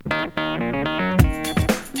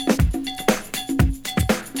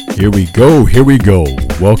Here we go.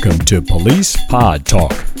 Welcome to Police Pod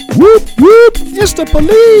Talk. Whoop, whoop, it's the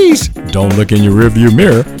police. Don't look in your rearview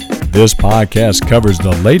mirror. This podcast covers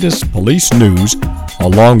the latest police news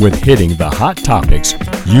along with hitting the hot topics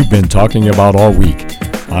you've been talking about all week.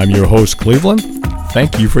 I'm your host, Cleveland.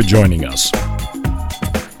 Thank you for joining us.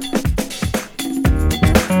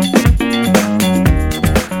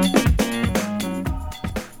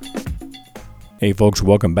 Hey folks,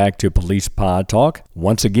 welcome back to Police Pod Talk.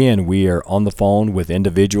 Once again, we are on the phone with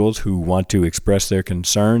individuals who want to express their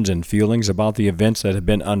concerns and feelings about the events that have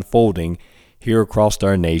been unfolding here across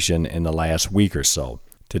our nation in the last week or so.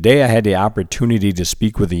 Today I had the opportunity to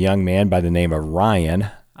speak with a young man by the name of Ryan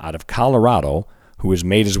out of Colorado who has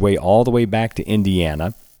made his way all the way back to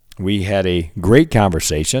Indiana. We had a great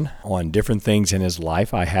conversation on different things in his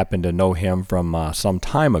life. I happen to know him from some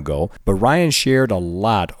time ago, but Ryan shared a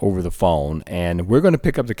lot over the phone, and we're going to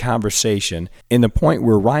pick up the conversation in the point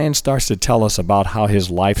where Ryan starts to tell us about how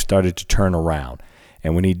his life started to turn around.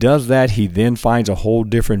 And when he does that, he then finds a whole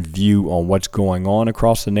different view on what's going on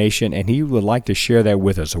across the nation, and he would like to share that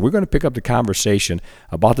with us. So we're going to pick up the conversation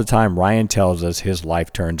about the time Ryan tells us his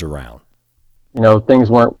life turns around. You know, things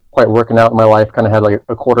weren't quite working out in my life. Kind of had like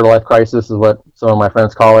a quarter life crisis is what some of my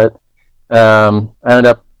friends call it. I ended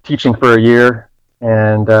up teaching for a year,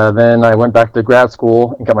 and then I went back to grad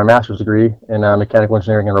school and got my master's degree in mechanical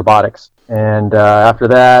engineering and robotics. And after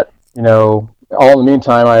that, you know, all in the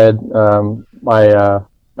meantime, I had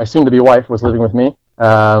my soon-to-be wife was living with me.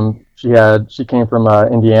 She came from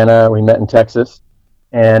Indiana. We met in Texas,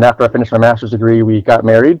 and after I finished my master's degree, we got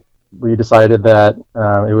married. We decided that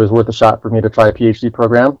it was worth a shot for me to try a PhD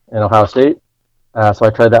program in Ohio State. So I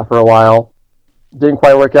tried that for a while. Didn't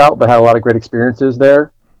quite work out, but had a lot of great experiences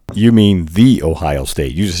there. You mean the Ohio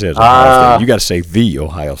State. You just said Ohio State. You got to say the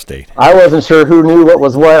Ohio State. I wasn't sure who knew what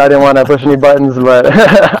was what. I didn't want to push any buttons, but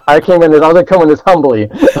I was going to come in this humbly.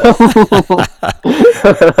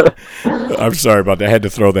 I'm sorry about that. I had to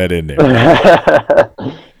throw that in there.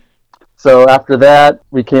 So after that,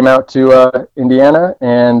 we came out to Indiana,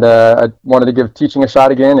 and I wanted to give teaching a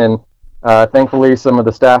shot again. And thankfully, some of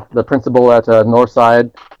the staff, the principal at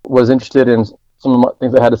Northside, was interested in some of the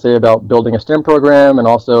things I had to say about building a STEM program and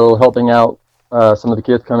also helping out some of the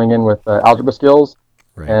kids coming in with algebra skills.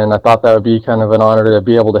 Right. And I thought that would be kind of an honor to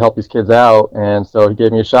be able to help these kids out. And so he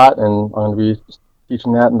gave me a shot, and I'm going to be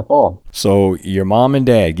teaching that in the fall. So your mom and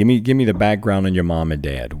dad, give me the background on your mom and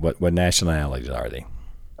dad. What nationalities are they?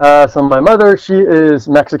 So my mother, she is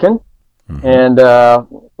Mexican, and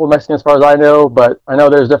Mexican as far as I know, but I know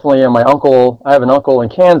there's definitely my uncle. I have an uncle in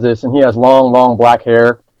Kansas, and he has long black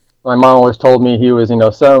hair. My mom always told me he was,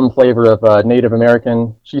 some flavor of Native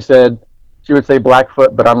American. She said she would say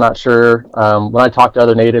Blackfoot, but I'm not sure. When I talk to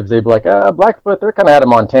other natives, they'd be like, Blackfoot, they're kind of out of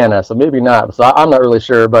Montana, so maybe not. So I'm not really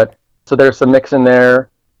sure, but so there's some mix in there,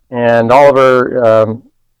 and all of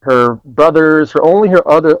her brothers, only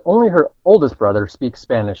her oldest brother speaks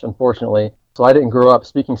Spanish, unfortunately. So I didn't grow up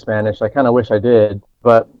speaking Spanish. I kind of wish I did.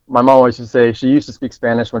 But my mom always used to say she used to speak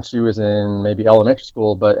Spanish when she was in maybe elementary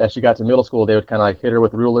school. But as she got to middle school, they would kind of like hit her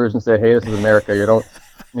with rulers and say, "Hey, this is America. You don't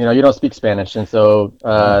speak Spanish." And so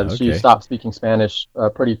she stopped speaking Spanish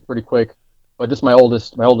pretty quick. But just the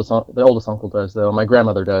oldest uncle does, though. My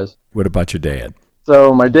grandmother does. What about your dad?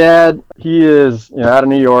 So my dad, he is out of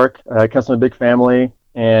New York. Comes from a big family.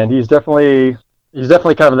 And he's definitely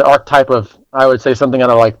kind of the archetype of, I would say, something out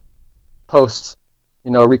of like post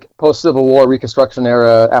Civil War Reconstruction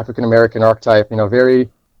era African American archetype. Very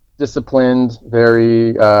disciplined,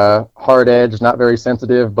 very hard edged, not very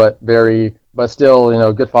sensitive, but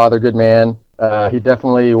still good father, good man. He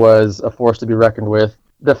definitely was a force to be reckoned with.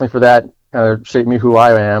 Definitely for that kind of shaped me who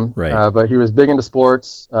I am. Right. But he was big into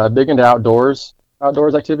sports, big into outdoors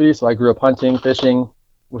activities. So I grew up hunting, fishing,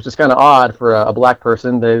 which is kind of odd for a black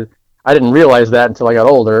person. I didn't realize that until I got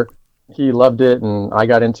older. He loved it, and I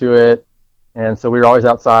got into it, and so we were always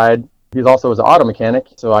outside. He also was an auto mechanic,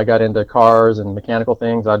 so I got into cars and mechanical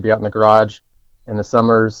things. I'd be out in the garage in the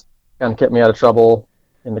summers, kind of kept me out of trouble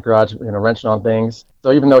in the garage, wrenching on things.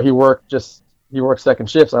 So even though he worked second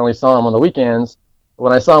shifts, I only saw him on the weekends.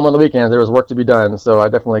 When I saw him on the weekends, there was work to be done, so I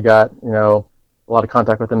definitely got a lot of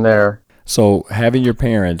contact with him there. So having your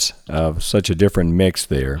parents of such a different mix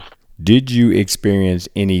there, did you experience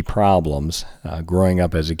any problems growing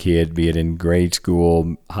up as a kid, be it in grade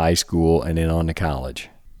school, high school, and then on to college?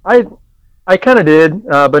 I kind of did,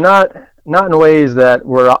 but not in ways that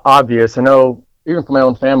were obvious. I know even for my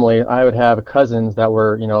own family, I would have cousins that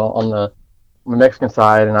were, on the Mexican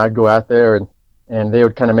side, and I'd go out there and they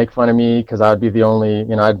would kind of make fun of me because I would be the only,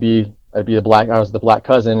 I was the black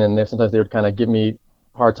cousin, and sometimes they would kind of give me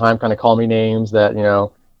hard time, kind of call me names that,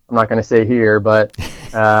 I'm not going to say here, but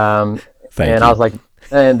Thank and you. I was like,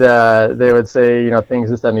 and they would say, things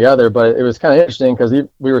this, that, and the other. But it was kind of interesting because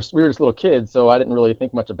we were just little kids, so I didn't really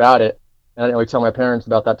think much about it, and I didn't really tell my parents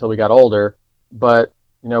about that till we got older. But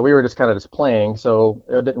we were just kind of just playing, so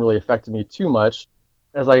it didn't really affect me too much.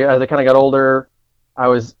 As I kind of got older, I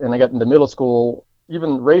got into middle school.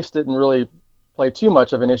 Even race didn't really play too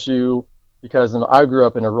much of an issue because I grew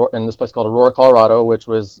up in this place called Aurora, Colorado, which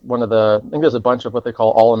was one of the, I think there's a bunch of what they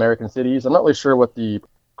call all American cities. I'm not really sure what the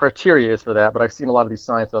criteria is for that, but I've seen a lot of these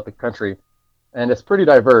signs throughout the country, and it's pretty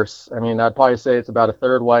diverse. I mean, I'd probably say it's about a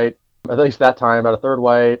third white, at least that time, about a third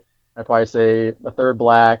white. I'd probably say a third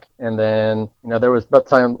black, and then there was about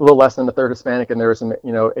time a little less than a third Hispanic, and there was some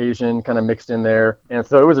Asian kind of mixed in there, and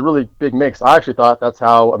so it was a really big mix. I actually thought that's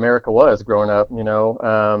how America was growing up.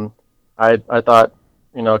 I thought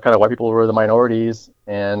kind of white people were the minorities,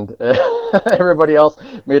 and everybody else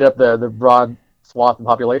made up the broad swath of the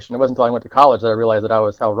population. It wasn't until I went to college that I realized that I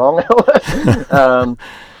was how wrong I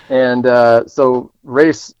was. So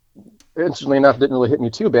race, interestingly enough, didn't really hit me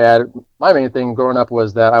too bad. My main thing growing up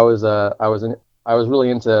was that I was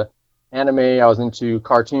really into anime. I was into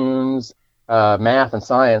cartoons, math, and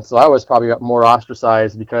science. So I was probably more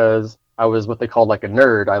ostracized because I was what they called like a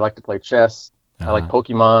nerd. I liked to play chess. I liked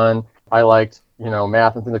Pokemon. I liked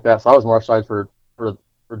math and things like that. So I was more ostracized for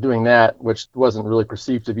doing that, which wasn't really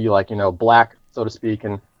perceived to be like black, so to speak.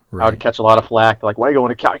 And I would catch a lot of flack, like, "What are you going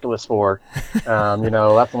to calculus for?"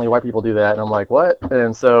 That's only white people do that. And I'm like, "What?"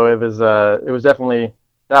 And so it was definitely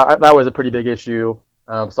that was a pretty big issue.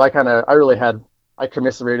 So I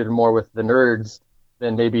commiserated more with the nerds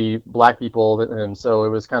than maybe black people, and so it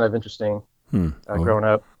was kind of interesting growing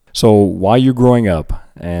up. So while you're growing up,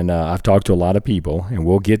 and I've talked to a lot of people, and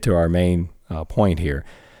we'll get to our main point here,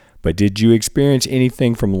 but did you experience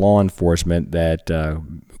anything from law enforcement that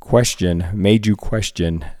made you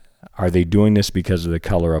question, are they doing this because of the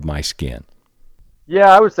color of my skin? Yeah,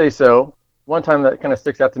 I would say so. One time that kind of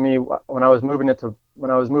sticks out to me when I was moving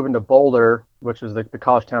to Boulder, which is the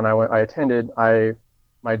college town I attended.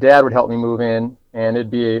 My dad would help me move in, and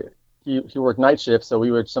he worked night shifts, so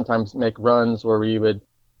we would sometimes make runs where we would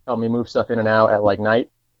help me move stuff in and out at like night,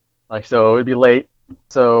 like so it'd be late.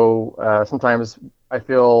 So sometimes I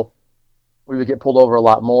feel we would get pulled over a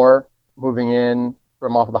lot more moving in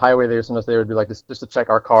from off of the highway there. Sometimes they would be like just to check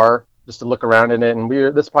our car, just to look around in it. And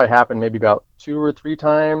this probably happened maybe about 2 or 3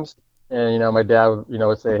 times. And my dad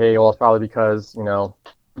would say, "Hey, well, it's probably because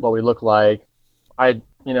what we look like." That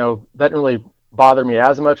didn't really bother me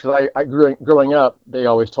as much because growing up, they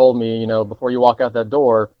always told me, before you walk out that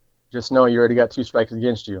door, just know you already got 2 strikes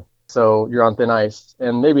against you, so you're on thin ice.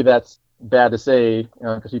 And maybe that's bad to say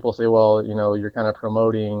because people say, well, you're kind of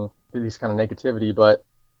promoting these kind of negativity, but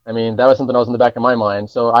I mean, that was something that was in the back of my mind.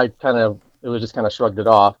 So it was just kind of shrugged it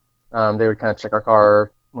off. They would kind of check our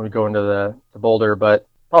car when we go into the Boulder. But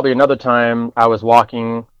probably another time I was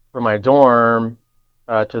walking from my dorm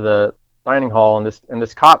to the dining hall, and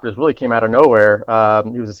this cop just really came out of nowhere.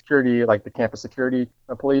 He was a security, like the campus security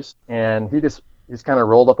police, and he just kind of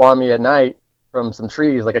rolled up on me at night from some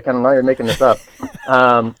trees. Like, I kind of not even making this up.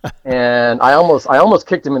 And I almost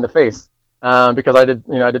kicked him in the face. Because I did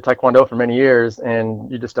Taekwondo for many years, and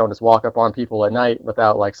you just don't just walk up on people at night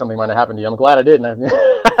without like something might have happened to you. I'm glad I didn't.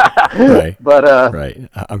 Right. But right.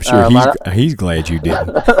 I'm sure he's glad you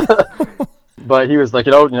didn't. But he was like,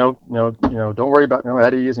 don't worry about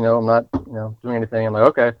at ease. I'm not doing anything. I'm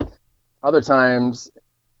like, okay. Other times,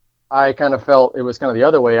 I kind of felt it was kind of the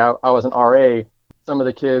other way. I was an RA. Some of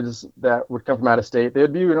the kids that would come from out of state, they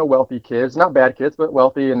would be wealthy kids, not bad kids, but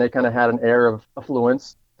wealthy, and they kind of had an air of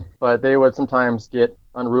affluence. But they would sometimes get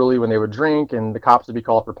unruly when they would drink, and the cops would be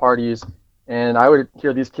called for parties. And I would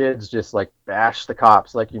hear these kids just like bash the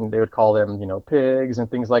cops, like they would call them, pigs and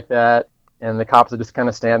things like that. And the cops would just kind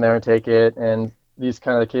of stand there and take it. And these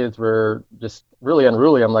kind of kids were just really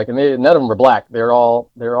unruly. I'm like, and none of them were black. They're all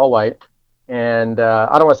white. And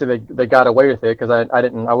I don't want to say they got away with it because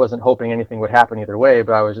I wasn't hoping anything would happen either way.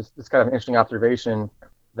 But it's kind of an interesting observation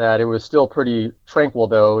that it was still pretty tranquil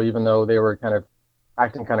though, even though they were kind of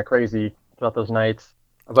acting kind of crazy throughout those nights.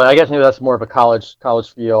 But I guess maybe that's more of a college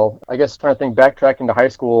feel. I guess trying to think, backtracking to high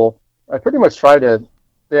school, I pretty much tried to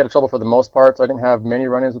stay out of trouble for the most part, so I didn't have many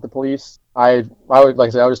run-ins with the police. I would, like I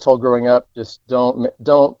said, I was told growing up, just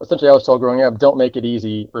essentially I was told growing up, don't make it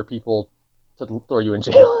easy for people to throw you in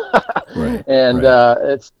jail. Right. And right.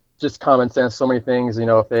 It's just common sense. So many things,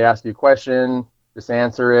 if they ask you a question, just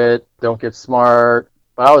answer it. Don't get smart.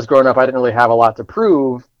 But I was growing up, I didn't really have a lot to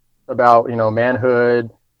prove about manhood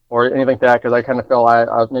or anything like that, because I kind of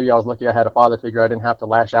felt maybe I was lucky I had a father figure. I didn't have to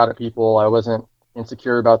lash out at people. I wasn't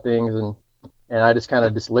insecure about things, and I just kind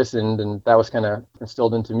of just listened, and that was kind of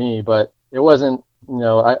instilled into me. But it wasn't,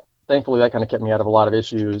 I thankfully that kind of kept me out of a lot of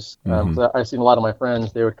issues. So I've seen a lot of my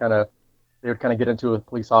friends, they would kind of get into it with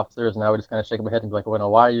police officers, and I would just kind of shake my head and be like, well, no,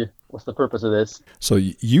 why are you, what's the purpose of this? So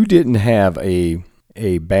you didn't have a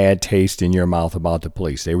bad taste in your mouth about the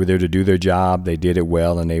police. They were there to do their job. They did it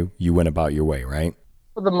well, and you went about your way, right?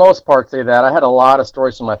 For the most part, say that. I had a lot of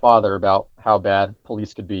stories from my father about how bad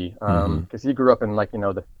police could be, because he grew up in like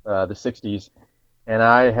the '60s, and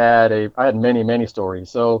I had many stories.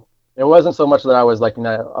 So it wasn't so much that I was like,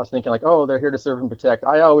 I was thinking like, oh, they're here to serve and protect.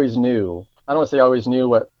 I always knew. I don't want to say I always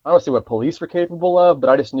knew I don't say what police were capable of, but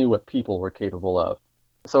I just knew what people were capable of.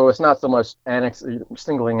 So it's not so much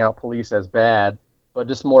singling out police as bad, but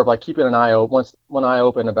just more of like keeping one eye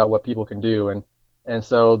open about what people can do. And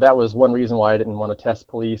so that was one reason why I didn't want to test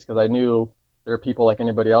police, because I knew there are people like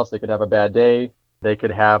anybody else. They could have a bad day. They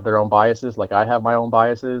could have their own biases, like I have my own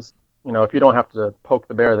biases. If you don't have to poke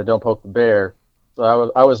the bear, then don't poke the bear.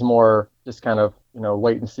 So I was more just kind of,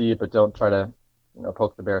 wait and see, but don't try to,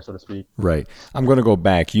 poke the bear, so to speak. Right. I'm going to go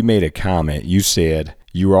back. You made a comment. You said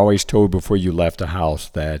you were always told before you left the house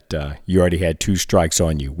that you already had 2 strikes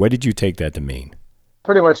on you. What did you take that to mean?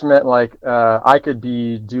 Pretty much meant like I could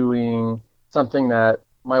be doing something that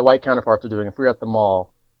my white counterparts are doing. If we were at the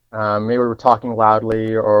mall, maybe we were talking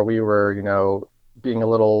loudly, or we were, being a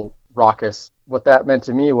little raucous. What that meant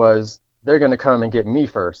to me was they're going to come and get me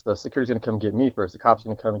first. The security's going to come get me first. The cops are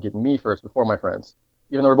going to come and get me first before my friends,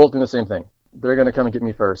 even though we're both doing the same thing. They're going to come and get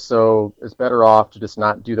me first. So it's better off to just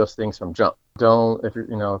not do those things from jump. Don't, if you're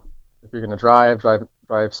going to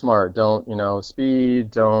drive smart. Don't,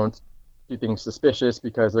 speed. Don't do things suspicious,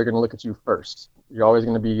 because they're going to look at you first. You're always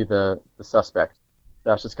going to be the suspect.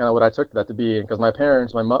 That's just kind of what I took that to be. And because my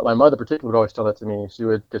parents, my mother particularly, would always tell that to me.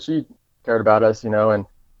 Because she cared about us, and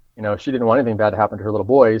she didn't want anything bad to happen to her little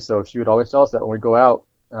boys. So she would always tell us that when we go out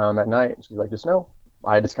at night. She's like, just know.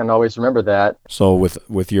 I just kind of always remember that. So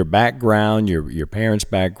with your background, your parents'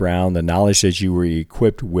 background, the knowledge that you were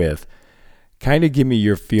equipped with, kind of give me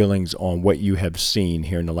your feelings on what you have seen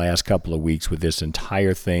here in the last couple of weeks with this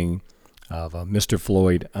entire thing of Mr.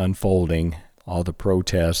 Floyd unfolding, all the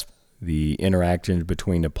protests, the interactions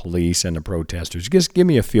between the police and the protesters. Just give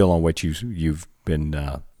me a feel on what you've been,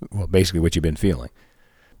 basically what you've been feeling.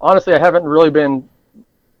 Honestly, I haven't really been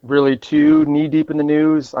too knee deep in the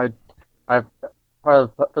news. I've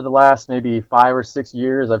for the last maybe 5 or 6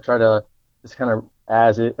 years, I've tried to just kind of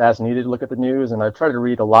as needed look at the news, and I've tried to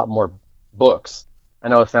read a lot more books. I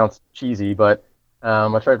know it sounds cheesy, but I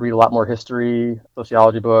try to read a lot more history,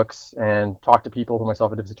 sociology books, and talk to people, put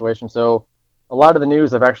myself in different situations. So a lot of the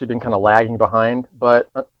news I've actually been kind of lagging behind. But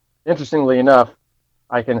interestingly enough,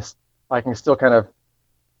 I can still kind of,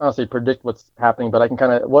 I don't say predict what's happening, but I can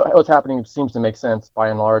kind of, what's happening seems to make sense by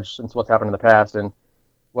and large since what's happened in the past. And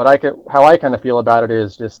how I kind of feel about it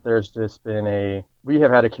is just we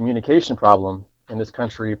have had a communication problem in this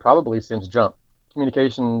country probably since jump.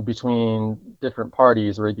 Communication between different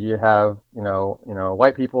parties, where you have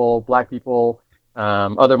white people, black people,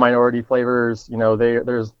 other minority flavors.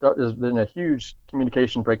 There's been a huge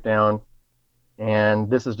communication breakdown, and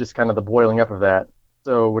this is just kind of the boiling up of that.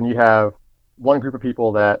 So when you have one group of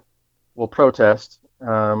people that will protest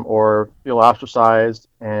or feel ostracized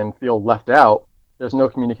and feel left out, there's no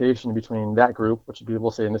communication between that group, which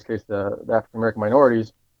we'll say in this case the African American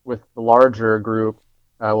minorities, with the larger group.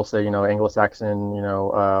 We'll say, Anglo-Saxon,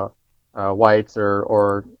 whites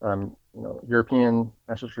or European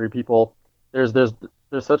ancestry people. There's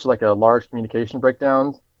such like a large communication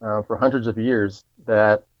breakdown for hundreds of years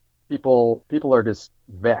that people are just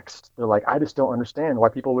vexed. They're like, I just don't understand why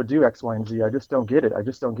people would do X, Y, and Z. I just don't get it.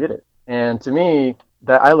 And to me,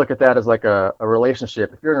 that I look at that as like a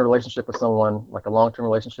relationship. If you're in a relationship with someone, like a long-term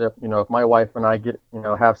relationship, if my wife and I get,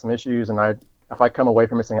 have some issues, and if I come away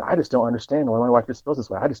from it saying, I just don't understand why my wife just feels this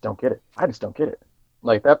way. I just don't get it.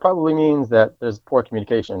 Like, that probably means that there's poor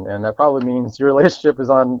communication, and that probably means your relationship has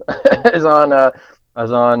some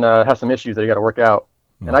issues that you got to work out.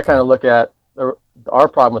 Okay. And I kind of look at our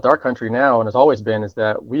problem with our country now, and has always been, is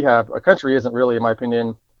that our country isn't really, in my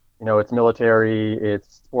opinion, it's military,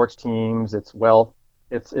 it's sports teams, it's wealth,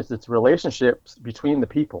 it's relationships between the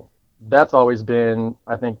people. That's always been,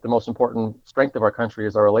 I think, the most important strength of our country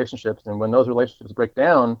is our relationships. And when those relationships break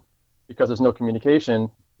down because there's no communication,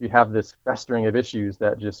 you have this festering of issues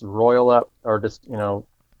that just roil up, or just,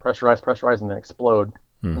 pressurize, and then explode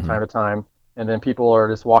from time to time. And then people are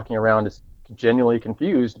just walking around just genuinely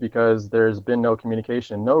confused because there's been no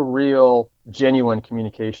communication, no real genuine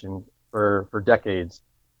communication for decades.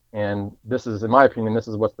 And this is, in my opinion, this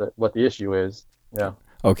is what the issue is. Yeah.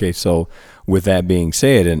 Okay, so with that being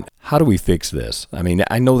said, and how do we fix this? I mean,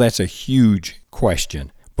 I know that's a huge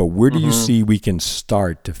question, but where do you Hmm. see we can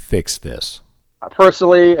start to fix this?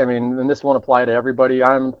 Personally, I mean, and this won't apply to everybody.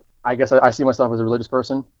 I guess I see myself as a religious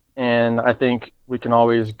person, and I think we can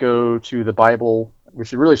always go to the Bible. We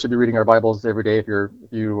should be reading our Bibles every day if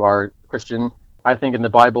you are Christian. I think in the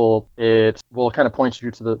Bible it will kind of point you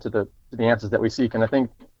to the answers that we seek, and I think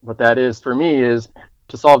what that is for me is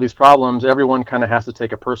to solve these problems. Everyone kind of has to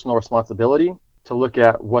take a personal responsibility to look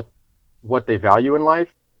at what they value in life.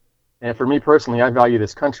 And for me personally, I value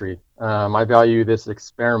this country. I value this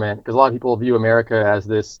experiment because a lot of people view America as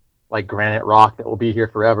this like granite rock that will be here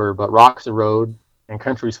forever, but rocks erode and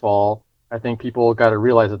countries fall. I think people got to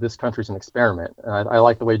realize that this country's an experiment. I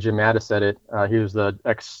like the way Jim Mattis said it. He was the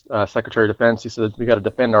ex Secretary of Defense. He said we got to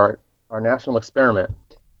defend our national experiment.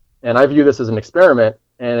 And I view this as an experiment.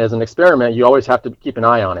 And as an experiment, you always have to keep an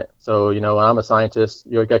eye on it. So, when I'm a scientist,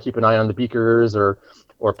 you got to keep an eye on the beakers or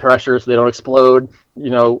pressure so they don't explode.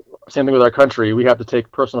 Same thing with our country. We have to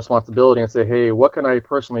take personal responsibility and say, hey, what can I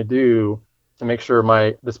personally do to make sure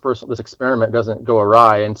this experiment doesn't go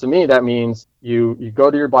awry? And to me, that means you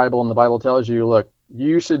go to your Bible and the Bible tells you, look,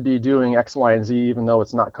 you should be doing X, Y, and Z, even though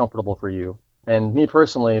it's not comfortable for you. And me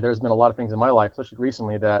personally, there's been a lot of things in my life, especially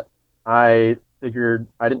recently, that I figured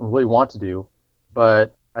I didn't really want to do.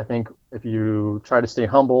 But I think if you try to stay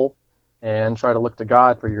humble and try to look to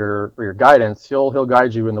God for your guidance, he'll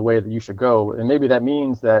guide you in the way that you should go. And maybe that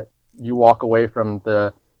means that you walk away from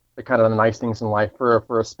the kind of the nice things in life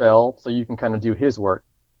for a spell so you can kind of do his work.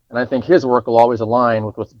 And I think his work will always align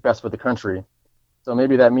with what's best for the country. So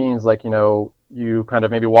maybe that means like, you kind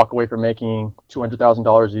of maybe walk away from making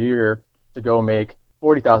 $200,000 a year to go make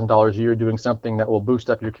 $40,000 a year doing something that will boost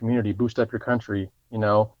up your community, boost up your country.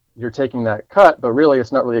 You're taking that cut, but really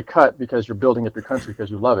it's not really a cut because you're building up your country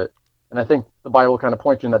because you love it. And I think the Bible kind of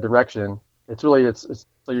points you in that direction. It's so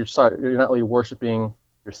you're not really worshiping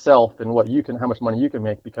yourself and how much money you can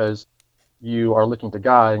make because you are looking to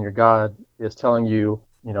God and your God is telling you,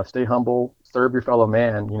 stay humble, serve your fellow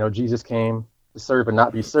man. Jesus came to serve and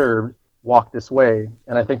not be served. Walk this way.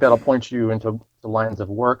 And I think that'll point you into the lines of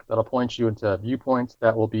work. That'll point you into viewpoints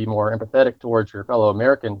that will be more empathetic towards your fellow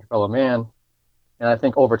American, your fellow man. And I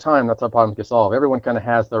think over time, that's how problems get solved. Everyone kind of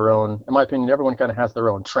has their own, in my opinion, everyone kind of has their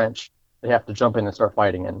own trench they have to jump in and start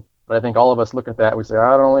fighting in. But I think all of us look at that, we say,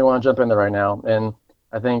 I don't really want to jump in there right now. And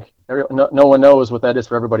I think no one knows what that is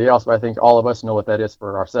for everybody else, but I think all of us know what that is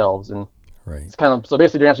for ourselves. And Right. it's kind of, so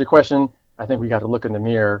basically to answer your question, I think we got to look in the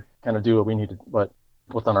mirror, kind of do what we need to,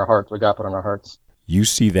 what's on our hearts, what God put on our hearts. You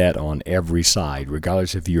see that on every side,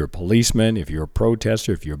 regardless if you're a policeman, if you're a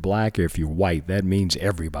protester, if you're black, or if you're white. That means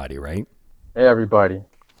everybody, right? Everybody.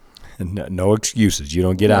 No excuses. You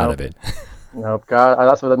don't get out No, of it. no, God,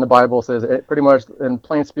 that's what in the Bible says. It pretty much in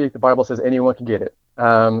plain speak, the Bible says anyone can get it.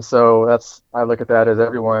 So I look at that as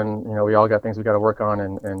everyone, we all got things we got to work on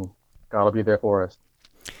and God will be there for us.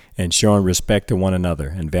 And showing respect to one another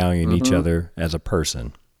and valuing each Hmm. other as a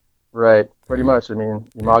person. Right. Pretty Very, much. I mean,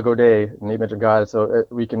 yeah. Imago Dei, in the image of God. So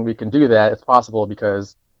we can do that. It's possible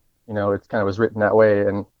because, it's kind of was written that way.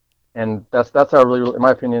 And that's how really, in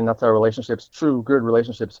my opinion, that's how relationships, true good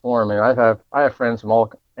relationships form. And I have friends from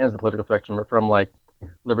all ends of the political spectrum, from like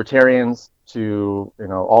libertarians to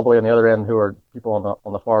all the way on the other end who are people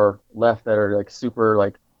on the far left that are like super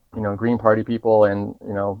like Green Party people, and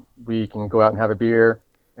we can go out and have a beer,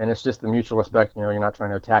 and it's just the mutual respect. You're not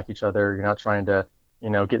trying to attack each other. You're not trying to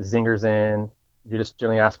get zingers in. You just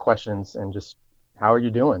generally ask questions and just how are you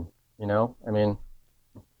doing? I mean,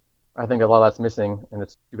 I think a lot of that's missing, and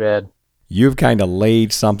it's too bad. You've kind of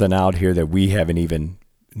laid something out here that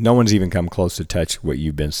no one's even come close to touch what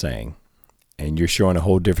you've been saying. And you're showing a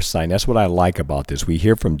whole different side. And that's what I like about this. We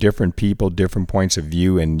hear from different people, different points of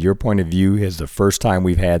view, and your point of view is the first time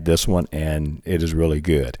we've had this one, and it is really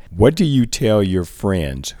good. What do you tell your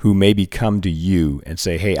friends who maybe come to you and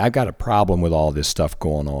say, hey, I've got a problem with all this stuff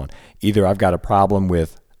going on? Either I've got a problem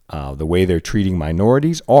with the way they're treating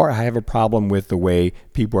minorities, or I have a problem with the way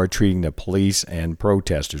people are treating the police and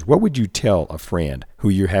protesters. What would you tell a friend who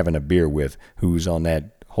you're having a beer with who's on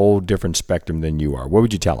that whole different spectrum than you are? What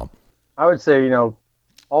would you tell them? I would say,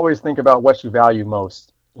 always think about what you value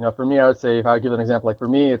most. For me, I would say, if I give an example, like for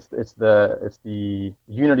me, it's the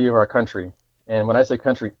unity of our country. And when I say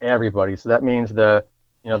country, everybody. So that means the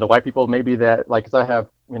white people, maybe that, like, 'cause I have,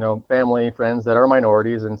 family, friends that are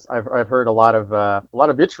minorities, and I've heard a lot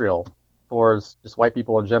of vitriol towards just white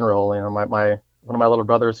people in general. One of my little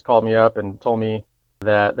brothers called me up and told me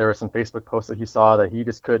that there were some Facebook posts that he saw that he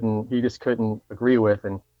just couldn't agree with,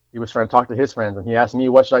 and he was trying to talk to his friends, and he asked me,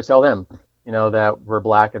 what should I tell them? that were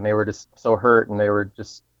black, and they were just so hurt, and they were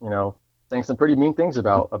just, saying some pretty mean things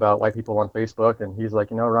about white people on Facebook. And he's like,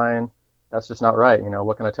 Ryan, that's just not right.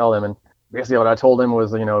 What can I tell them? And basically what I told him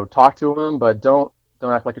was, talk to them, but don't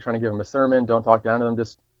act like you're trying to give them a sermon. Don't talk down to them.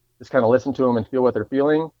 Just kind of listen to them and feel what they're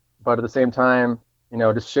feeling. But at the same time,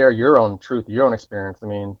 just share your own truth, your own experience. I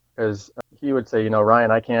mean, because he would say,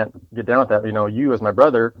 Ryan, I can't get down with that. You as my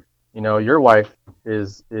brother, your wife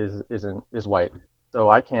is white, so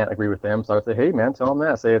I can't agree with them. So I would say, hey man, tell them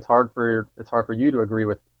that. Say it's hard for you to agree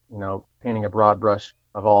with, painting a broad brush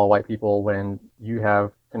of all white people when you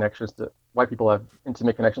have connections to white people have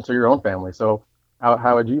intimate connections to your own family. So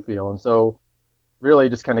how would you feel? And so really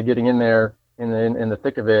just kind of getting in there in the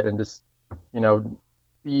thick of it, and just,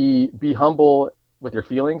 be humble with your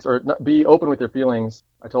feelings, or not, be open with your feelings.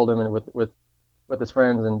 I told him, and with his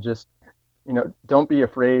friends, and just, don't be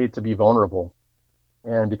afraid to be vulnerable.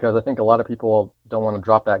 And because I think a lot of people don't want to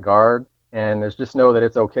drop that guard, and there's just know that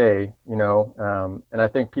it's okay, and I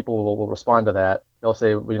think people will respond to that. They'll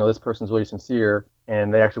say, well, this person's really sincere,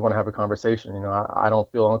 and they actually want to have a conversation. I don't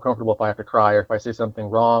feel uncomfortable if I have to cry, or if I say something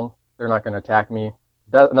wrong, they're not going to attack me.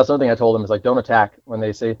 And that's another thing I told them, is like, don't attack when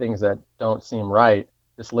they say things that don't seem right.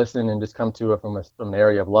 Just listen and just come to it from an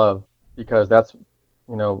area of love, because that's,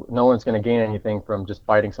 no one's going to gain anything from just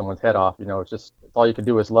biting someone's head off. It's all you can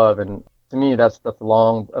do is love. And to me, that's the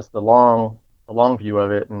long view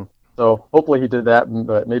of it. And so hopefully he did that,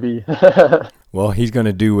 but maybe. Well, he's going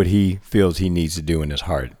to do what he feels he needs to do in his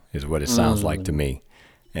heart, is what it sounds like to me.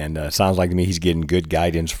 And it sounds like to me he's getting good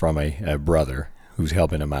guidance from a brother who's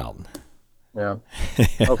helping him out. Yeah.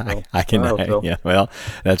 I can. hope so. Yeah. Well,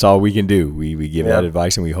 that's all we can do. We give that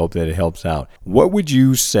advice, and we hope that it helps out. What would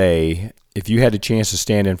you say if you had a chance to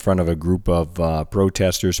stand in front of a group of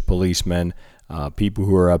protesters, policemen, people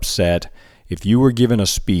who are upset? If you were given a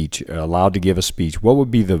speech, allowed to give a speech, what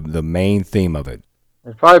would be the main theme of it?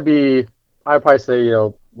 I'd probably say,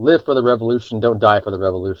 live for the revolution, don't die for the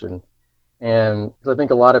revolution. And I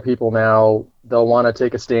think a lot of people now, they'll want to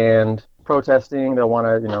take a stand protesting. They'll want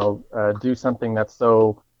to, do something that's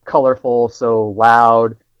so colorful, so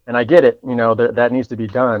loud. And I get it, that needs to be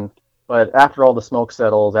done. But after all the smoke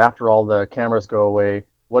settles, after all the cameras go away,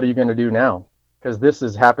 what are you going to do now? Because this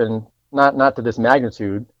has happened, not to this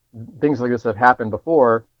magnitude. Things like this have happened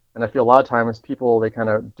before. And I feel a lot of times people, they kind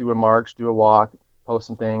of do a march, do a walk, post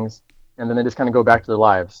some things, and then they just kind of go back to their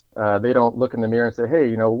lives. They don't look in the mirror and say,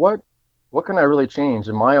 hey, what can I really change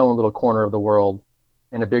in my own little corner of the world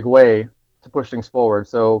in a big way to push things forward?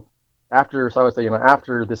 So I would say,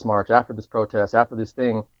 after this march, after this protest, after this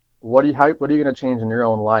thing, what are you going to change in your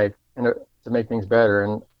own life to make things better?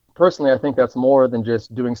 And personally, I think that's more than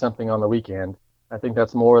just doing something on the weekend. I think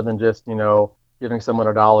that's more than just, giving someone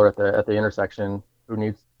 $1 at the intersection who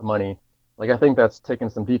needs the money. Like, I think that's taking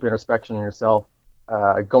some deep introspection in yourself,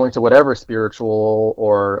 going to whatever spiritual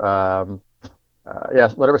or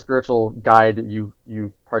whatever spiritual guide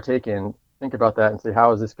you partake in. Think about that and say,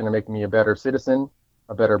 how is this going to make me a better citizen,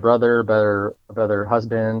 a better brother, a better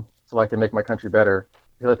husband, so I can make my country better?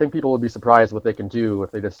 Because I think people would be surprised what they can do if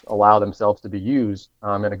they just allow themselves to be used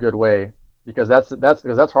in a good way. Because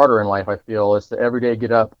that's harder in life, I feel, is to every day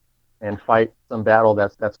get up and fight some battle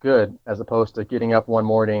that's good, as opposed to getting up one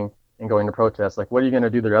morning and going to protest. Like, what are you going to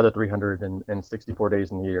do the other 364 days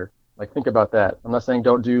in the year? Like, think about that. I'm not saying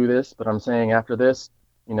don't do this, but I'm saying after this,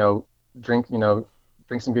 drink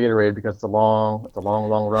some Gatorade, because it's a long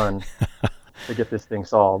run to get this thing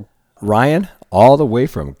solved. Ryan, all the way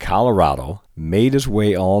from Colorado, made his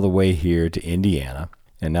way all the way here to Indiana,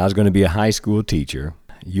 and now is going to be a high school teacher.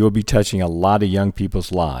 You'll be touching a lot of young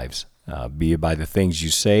people's lives, be it by the things you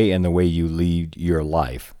say and the way you lead your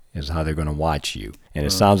life is how they're going to watch you. And it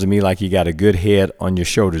sounds to me like you got a good head on your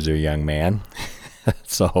shoulders there, young man.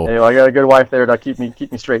 So hey, well, I got a good wife there to keep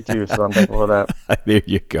me straight too, so I'm thankful for that. There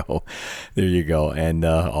you go. And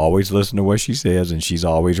always listen to what she says, and she's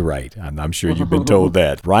always right. I'm sure you've been told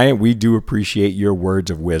that. Ryan, we do appreciate your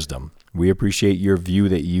words of wisdom. We appreciate your view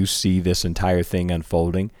that you see this entire thing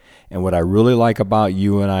unfolding. And what I really like about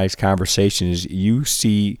you and I's conversation is you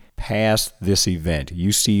see past this event.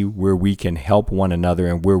 You see where we can help one another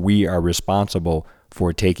and where we are responsible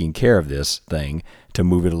for taking care of this thing to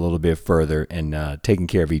move it a little bit further and taking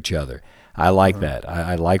care of each other. I like that.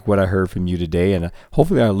 I like what I heard from you today, and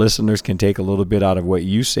hopefully our listeners can take a little bit out of what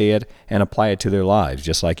you said and apply it to their lives,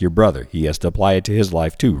 just like your brother. He has to apply it to his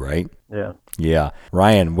life too, right? Yeah. Yeah.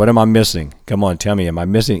 Ryan, what am I missing? Come on, tell me. Am I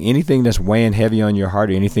missing anything that's weighing heavy on your heart,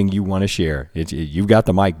 or anything you want to share? You've got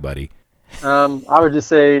the mic, buddy. I would just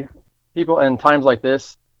say, people in times like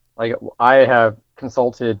this, like I have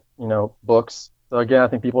consulted, books. So again, I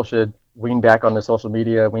think people should wean back on the social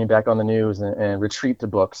media, wean back on the news, and retreat to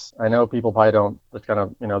books. I know people probably don't, it's kind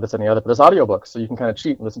of, this and the other, but there's audiobooks, so you can kind of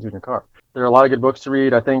cheat and listen to it in your car. There are a lot of good books to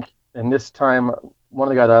read. I think in this time, one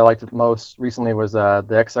of the guys I liked most recently was the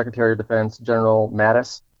ex-Secretary of Defense, General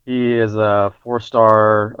Mattis. He is a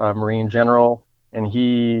 4-star Marine general, and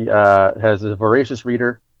he has a voracious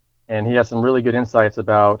reader, and he has some really good insights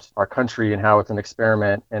about our country and how it's an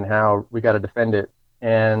experiment and how we got to defend it.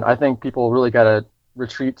 And I think people really got to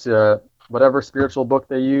retreat to whatever spiritual book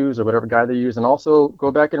they use or whatever guide they use, and also go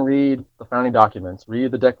back and read the founding documents,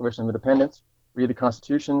 read the Declaration of Independence, read the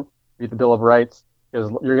Constitution, read the Bill of Rights, because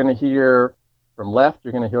you're going to hear from left,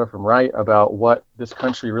 you're going to hear from right about what this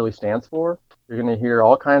country really stands for. You're going to hear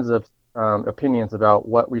all kinds of opinions about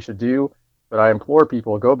what we should do, but I implore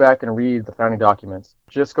people, go back and read the founding documents.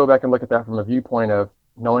 Just go back and look at that from a viewpoint of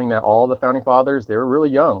knowing that all the founding fathers, they were really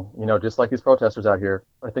young, just like these protesters out here.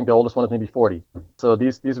 I think the oldest one is maybe 40. So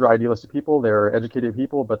these were idealistic people, they were educated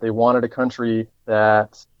people, but they wanted a country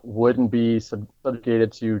that wouldn't be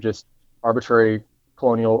subjugated to just arbitrary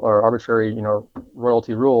colonial or arbitrary,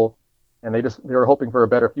 royalty rule. And they were hoping for a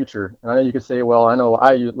better future. And I know you could say, well, I know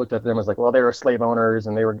I looked at them as like, well, they were slave owners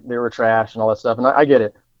and they were trash and all that stuff. And I get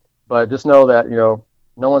it, but just know that,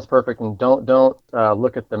 no one's perfect, and don't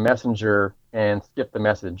look at the messenger and skip the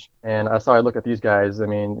message. And that's how I look at these guys. I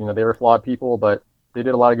mean, they were flawed people, but they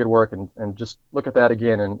did a lot of good work, and just look at that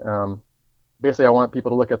again. And basically, I want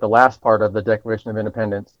people to look at the last part of the Declaration of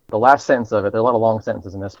Independence, the last sentence of it. There are a lot of long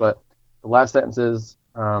sentences in this, but the last sentence says,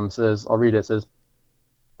 I'll read it, it says,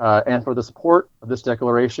 and for the support of this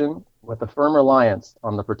declaration, with a firm reliance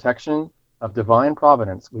on the protection of divine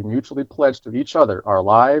providence, we mutually pledge to each other our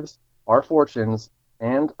lives, our fortunes,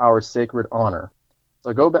 and our sacred honor.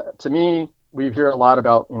 So go back, to me, we hear a lot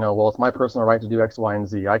about, well, it's my personal right to do X, Y, and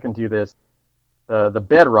Z. I can do this. The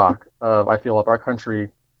bedrock of, I feel, of our country,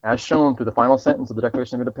 as shown through the final sentence of the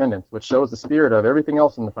Declaration of Independence, which shows the spirit of everything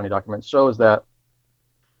else in the founding document, shows that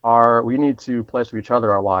we need to pledge to each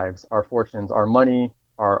other our lives, our fortunes, our money,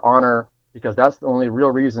 our honor, because that's the only real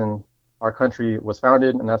reason our country was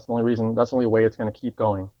founded, and that's the only way it's going to keep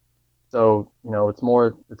going. So, it's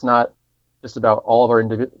not just about all of our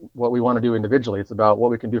what we want to do individually. It's about what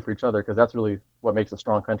we can do for each other, because that's really what makes a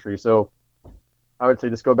strong country. So I would say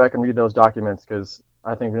just go back and read those documents, because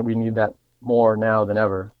I think that we need that more now than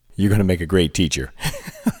ever. You're going to make a great teacher.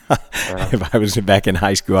 If I was back in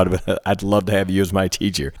high school, I'd love to have you as my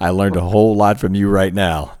teacher. I learned a whole lot from you right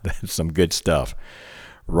now. That's some good stuff.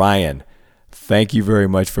 Ryan, thank you very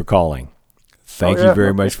much for calling. Thank you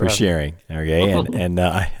very much for sharing. Okay, and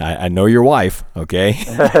I know your wife. Okay,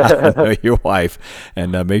 I know your wife,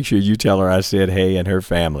 and make sure you tell her I said hey and her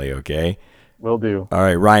family. Okay, will do. All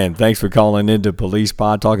right, Ryan. Thanks for calling into Police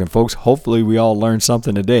Pod Talk, and folks, hopefully we all learned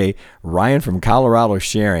something today. Ryan from Colorado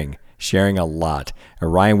sharing a lot.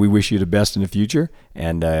 Ryan, we wish you the best in the future,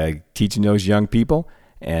 and teaching those young people.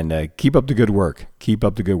 And keep up the good work. Keep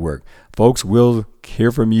up the good work. Folks, we'll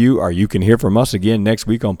hear from you, or you can hear from us again next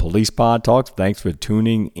week on Police Pod Talks. Thanks for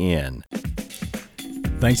tuning in.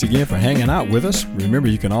 Thanks again for hanging out with us. Remember,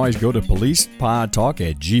 you can always go to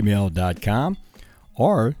policepodtalk@gmail.com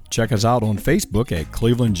or check us out on Facebook at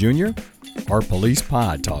Cleveland Junior or Police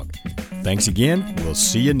Pod Talk. Thanks again. We'll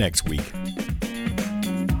see you next week.